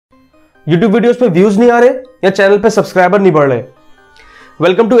YouTube videos पे views नहीं आ रहे या चैनल पे सब्सक्राइबर नहीं बढ़ रहे।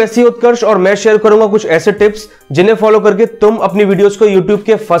 वेलकम टू एसईओ उत्कर्ष और मैं शेयर करूंगा कुछ ऐसे टिप्स जिन्हें फॉलो करके तुम अपनी वीडियोस को YouTube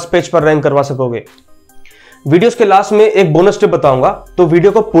के फर्स्ट पेज पर रैंक करवा सकोगे। वीडियोस के लास्ट में एक बोनस टिप बताऊंगा, तो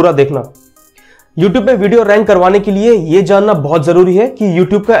वीडियो को पूरा देखना। YouTube पे वीडियो रैंक करवाने के लिए यह जानना बहुत जरूरी है कि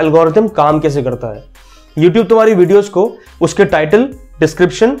YouTube का एल्गोरिथम काम कैसे करता है। YouTube तुम्हारी वीडियोस को उसके टाइटल,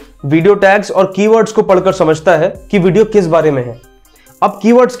 डिस्क्रिप्शन, वीडियो टैग्स और कीवर्ड्स को पढ़कर समझता है कि वीडियो किस बारे में है। अब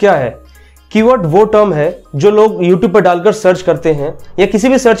कीवर्ड्स क्या है? कीवर्ड वो टर्म है जो लोग YouTube पर डालकर सर्च करते हैं या किसी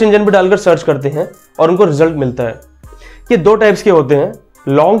भी सर्च इंजन पर डालकर सर्च करते हैं और उनको रिजल्ट मिलता है। ये दो टाइप्स के होते हैं,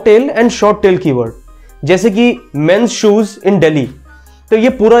 long tail and short tail keyword. जैसे कि मेंस शूज इन दिल्ली, तो ये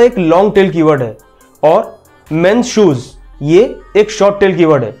पूरा एक लॉन्ग टेल कीवर्ड है और मेंस शूज ये एक शॉर्ट टेल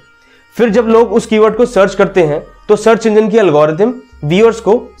कीवर्ड है। फिर जब लोग उस कीवर्ड को सर्च करते हैं तो सर्च इंजन की एल्गोरिथम व्यूअर्स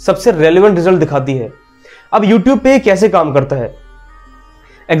को सबसे रेलेवेंट रिजल्ट दिखाती है। अब YouTube पे कैसे काम करता है?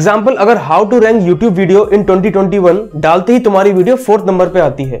 एग्जाम्पल, अगर how to rank YouTube video इन 2021 डालते ही तुम्हारी वीडियो 4th नंबर पे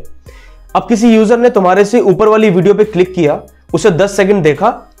आती है। अब किसी यूजर ने तुम्हारे से ऊपर वाली वीडियो पे क्लिक किया, उसे 10 सेकंड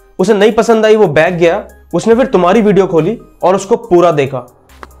देखा, उसे नहीं पसंद आई, वो बैक गया, उसने फिर तुम्हारी वीडियो खोली और उसको पूरा देखा।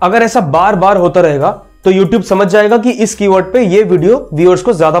 अगर ऐसा बार बार होता रहेगा तो YouTube समझ जाएगा कि इस कीवर्ड पे ये वीडियो व्यूअर्स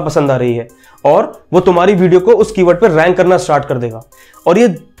को ज्यादा पसंद आ रही है और वो तुम्हारी वीडियो को उस कीवर्ड पे रैंक करना स्टार्ट कर देगा। और ये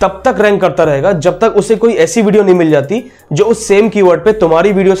तब तक रैंक करता रहेगा जब तक उसे कोई ऐसी वीडियो नहीं मिल जाती जो उस सेम कीवर्ड पे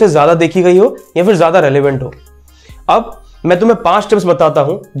तुम्हारी वीडियो से ज्यादा देखी गई हो या फिर ज्यादा रेलेवेंट हो। अब मैं तुम्हें 5 टिप्स बताता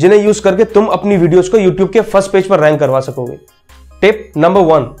हूं जिन्हें यूज करके तुम अपनी वीडियोस को YouTube के फर्स्ट पेज पर रैंक करवा सकोगे। Tip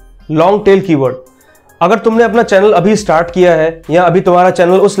number 1, long tail keyword. अगर तुमने अपना चैनल अभी स्टार्ट किया है या अभी तुम्हारा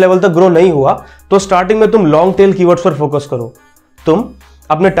चैनल उस लेवल तक ग्रो नहीं हुआ तो स्टार्टिंग में तुम लॉन्ग टेल कीवर्ड्स पर फोकस करो। तुम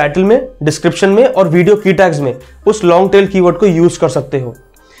अपने टाइटल में, डिस्क्रिप्शन में और वीडियो की टैग्स में उस लॉन्ग टेल कीवर्ड को यूज कर सकते हो।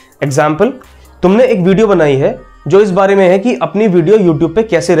 एग्जाम्पल, तुमने एक वीडियो बनाई है जो इस बारे में है कि अपनी वीडियो YouTube पे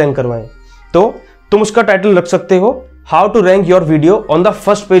कैसे रैंक करवाएं, तो तुम उसका टाइटल रख सकते हो how to rank your video on the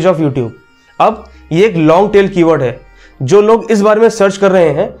first page of YouTube। अब ये एक लॉन्ग टेल कीवर्ड है। जो लोग इस बारे में सर्च कर रहे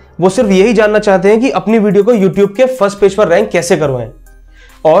हैं वो सिर्फ यही जानना चाहते हैं कि अपनी वीडियो को YouTube के फर्स्ट पेज पर रैंक कैसे करवाएं।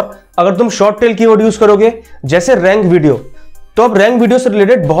 और अगर तुम शॉर्ट टेल कीवर्ड यूज करोगे जैसे रैंक वीडियो, तो अब रैंक वीडियो से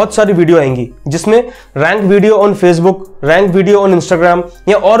रिलेटेड बहुत सारी वीडियो आएंगी जिसमें rank video on Facebook, rank video on Instagram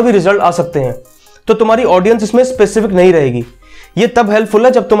या और भी रिजल्ट आ सकते हैं। तो तुम्हारी ऑडियंस इसमें स्पेसिफिक नहीं रहेगी। ये तब हेल्पफुल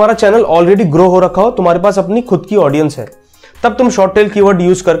है जब तुम्हारा चैनल ऑलरेडी ग्रो हो रखा हो, तुम्हारे पास अपनी खुद की ऑडियंस है, तब तुम शॉर्ट टेल कीवर्ड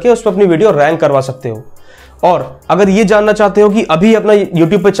यूज करके उस पर अपनी वीडियो रैंक करवा सकते हो। और अगर ये जानना चाहते हो कि अभी अपना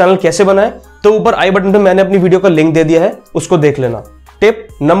YouTube पे चैनल कैसे बनाएं, तो ऊपर आई बटन पे मैंने अपनी वीडियो का लिंक दे दिया है, उसको देख लेना। Tip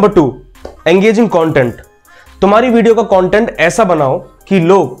number 2, engaging content. तुम्हारी वीडियो का कंटेंट ऐसा बनाओ कि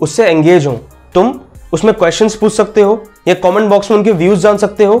लोग उससे एंगेज हों। तुम उसमें क्वेश्चंस पूछ सकते हो या कमेंट बॉक्स में उनके व्यूज जान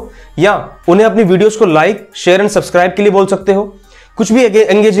सकते हो या उन्हें अपनी वीडियोस को लाइक, शेयर एंड सब्सक्राइब के लिए बोल सकते हो। कुछ भी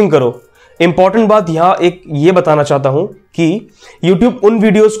एंगेजिंग करो। इंपॉर्टेंट बात यहां एक ये बताना चाहता हूं कि YouTube उन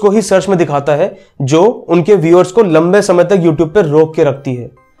वीडियोस को ही सर्च में दिखाता है जो उनके व्यूअर्स को लंबे समय तक YouTube पे रोक के रखती है।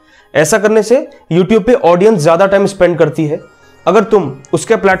 ऐसा करने से YouTube पे ऑडियंस ज्यादा टाइम स्पेंड करती है। अगर तुम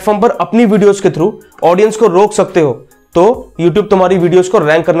उसके प्लेटफॉर्म पर अपनी वीडियोस के थ्रू ऑडियंस को रोक सकते हो तो YouTube तुम्हारी वीडियोस को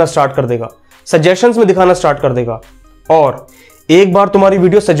रैंक करना स्टार्ट कर देगा, सजेशंस में दिखाना स्टार्ट कर देगा। और एक बार तुम्हारी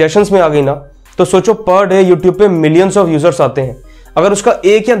वीडियो सजेशंस में आ गई ना, तो सोचो पर डे YouTube पे मिलियंस ऑफ यूजर्स आते हैं। अगर उसका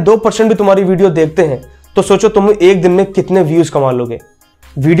 1 या 2% भी तुम्हारी वीडियो देखते हैं तो सोचो तुम एक दिन में कितने व्यूज कमा लोगे।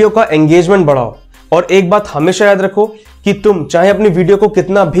 वीडियो का एंगेजमेंट बढ़ाओ और एक बात हमेशा याद रखो कि तुम चाहे अपनी वीडियो को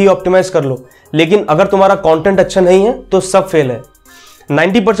कितना भी ऑप्टिमाइज कर लो, लेकिन अगर तुम्हारा कंटेंट अच्छा नहीं है तो सब फेल है।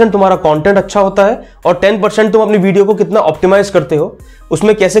 90% तुम्हारा कंटेंट अच्छा होता है और 10% तुम अपनी वीडियो को कितना ऑप्टिमाइज करते हो,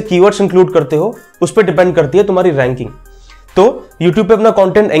 उसमें कैसे कीवर्ड्स इंक्लूड करते हो, उस पर डिपेंड करती है तुम्हारी रैंकिंग। तो YouTube पे अपना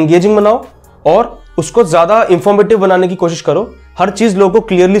कंटेंट एंगेजिंग बनाओ और उसको ज्यादा इंफॉर्मेटिव बनाने की कोशिश करो। हर चीज लोगों को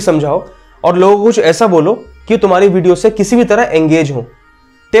क्लियरली समझाओ और लोगों को कुछ ऐसा बोलो कि तुम्हारी वीडियो से किसी भी तरह एंगेज हो।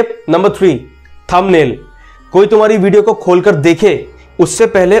 Tip number 3, thumbnail. कोई तुम्हारी वीडियो को खोलकर देखे उससे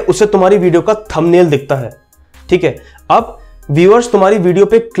पहले उसे तुम्हारी वीडियो का थंबनेल दिखता है। ठीक है, अब व्यूअर्स तुम्हारी वीडियो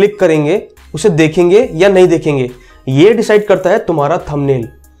पे क्लिक करेंगे, उसे देखेंगे या नहीं देखेंगे, ये डिसाइड करता है तुम्हारा थंबनेल,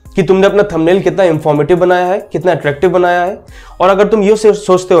 कि तुमने अपना थंबनेल कितना इंफॉर्मेटिव बनाया है, कितना अट्रैक्टिव बनाया है। और अगर तुम ये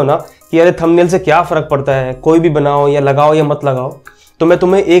सोचते हो ना कि अरे थंबनेल से क्या फर्क पड़ता है, कोई भी बनाओ या लगाओ या मत लगाओ, तो मैं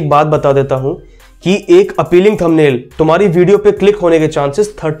तुम्हें एक बात बता देता हूं कि एक अपीलिंग थंबनेल तुम्हारी वीडियो पे क्लिक होने के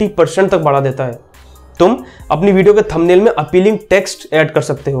चांसेस 30% तक बढ़ा देता है। तुम अपनी वीडियो के थंबनेल में अपीलिंग टेक्स्ट ऐड कर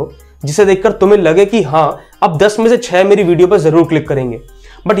सकते हो जिसे देखकर तुम्हें लगे कि हाँ, अब 10 में से 6 मेरी वीडियो पर जरूर क्लिक करेंगे।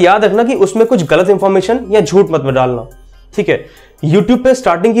 बट याद रखना कि उसमें कुछ गलत इंफॉर्मेशन या झूठ मत डालना। ठीक है, YouTube पे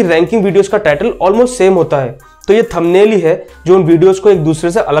स्टार्टिंग की रैंकिंग वीडियोस का टाइटल ऑलमोस्ट सेम होता है, तो ये थंबनेल ही है जो उन वीडियोस को एक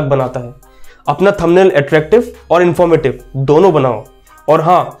दूसरे से अलग बनाता है। अपना थंबनेल अट्रैक्टिव और इंफॉर्मेटिव दोनों बनाओ और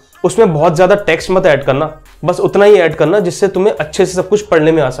हाँ, उसमें बहुत ज्यादा टेक्स्ट मत ऐड करना, बस उतना ही ऐड करना जिससे तुम्हें अच्छे से सब कुछ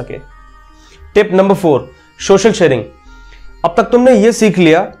पढ़ने में आ सके। Tip number 4, social sharing. अब तक तुमने ये सीख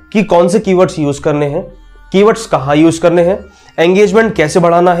लिया कि कौन से कीवर्ड्स यूज करने हैं, कीवर्ड्स कहाँ यूज करने हैं, एंगेजमेंट कैसे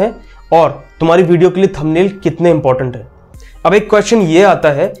बढ़ाना है और तुम्हारी वीडियो के लिए थंबनेल कितने इंपॉर्टेंट है। अब एक क्वेश्चन ये आता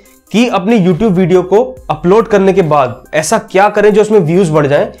है कि अपनी YouTube वीडियो को अपलोड करने के बाद ऐसा क्या करें जो उसमें व्यूज बढ़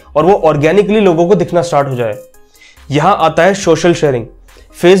जाएं और वो ऑर्गेनिकली लोगों को दिखना स्टार्ट हो जाए। यहां आता है सोशल शेयरिंग।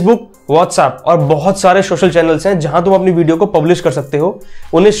 फेसबुक, व्हाट्सएप और बहुत सारे सोशल चैनल्स हैं जहां तुम अपनी वीडियो को पब्लिश कर सकते हो,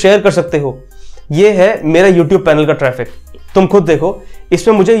 उन्हें शेयर कर सकते हो। ये है मेरा YouTube पैनल का ट्रैफिक। तुम खुद देखो,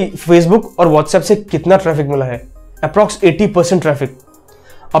 इसमें मुझे फेसबुक और व्हाट्सएप से कितना ट्रैफिक मिला है, अप्रॉक्स 80% ट्रैफिक।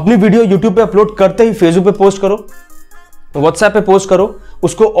 अपनी वीडियो YouTube पे अपलोड करते ही फेसबुक पे पोस्ट करो, व्हाट्सएप पे पोस्ट करो,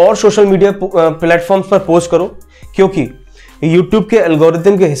 उसको और सोशल मीडिया प्लेटफॉर्म्स पर पोस्ट करो, क्योंकि YouTube के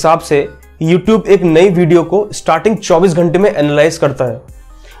एल्गोरिथम के हिसाब से YouTube एक नई वीडियो को स्टार्टिंग 24 घंटे में एनालाइज करता है।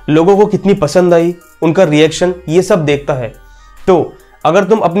 लोगों को कितनी पसंद आई, उनका रिएक्शन, ये सब देखता है। तो अगर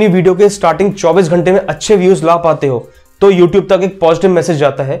तुम अपनी वीडियो के स्टार्टिंग 24 घंटे में अच्छे व्यूज ला पाते हो तो YouTube तक एक पॉजिटिव मैसेज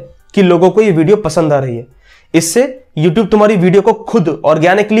जाता है कि लोगों को ये वीडियो पसंद आ रही है। इससे YouTube तुम्हारी वीडियो को खुद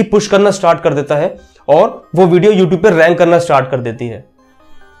ऑर्गेनिकली पुश करना स्टार्ट कर देता है और वो वीडियो YouTube पे रैंक करना स्टार्ट कर देती है।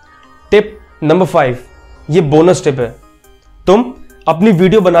 टिप नंबर 5, ये बोनस टिप है। तुम अपनी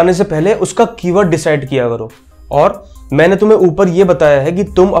वीडियो बनाने से पहले उसका कीवर्ड डिसाइड किया करो और मैंने तुम्हें ऊपर ये बताया है कि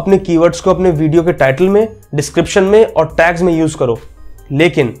तुम अपने कीवर्ड्स को अपने वीडियो के टाइटल में, डिस्क्रिप्शन में और टैग्स में यूज करो।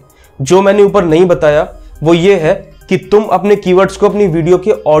 लेकिन जो मैंने ऊपर नहीं बताया वो ये है कि तुम अपने कीवर्ड्स को अपनी वीडियो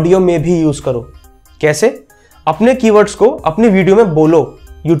के ऑडियो में भी यूज करो। कैसे? अपने कीवर्ड्स को अपनी वीडियो में बोलो।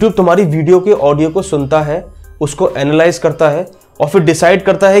 YouTube तुम्हारी वीडियो के ऑडियो को सुनता है, उसको एनालाइज करता है और फिर डिसाइड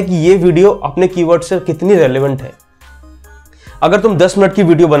करता है कि ये वीडियो अपने कीवर्ड से कितनी रेलेवेंट है। अगर तुम 10 मिनट की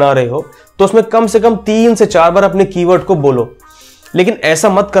वीडियो बना रहे हो तो उसमें कम से कम 3 से 4 बार अपने कीवर्ड को बोलो। लेकिन ऐसा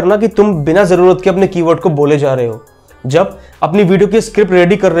मत करना कि तुम बिना जरूरत के अपने कीवर्ड को बोले जा रहे हो। जब अपनी वीडियो की स्क्रिप्ट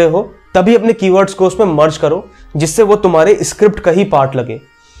रेडी कर रहे हो तभी अपने कीवर्ड्स को उसमें मर्ज करो, जिससे वो तुम्हारे स्क्रिप्ट का ही पार्ट लगे।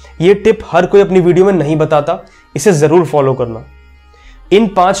 ये टिप हर कोई अपनी वीडियो में नहीं बताता, इसे जरूर फॉलो करना। इन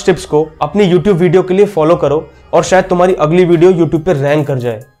 5 टिप्स को अपनी YouTube वीडियो के लिए फॉलो करो और शायद तुम्हारी अगली वीडियो YouTube पे रैंक कर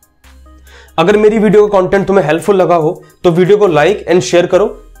जाए। अगर मेरी वीडियो का कंटेंट तुम्हें हेल्पफुल लगा हो तो वीडियो को लाइक एंड शेयर करो,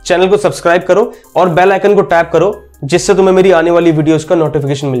 चैनल को सब्सक्राइब करो और बेल आइकन को टैप करो, जिससे तुम्हें मेरी आने वाली वीडियोस का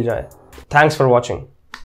नोटिफिकेशन मिल जाए। Thanks for watching.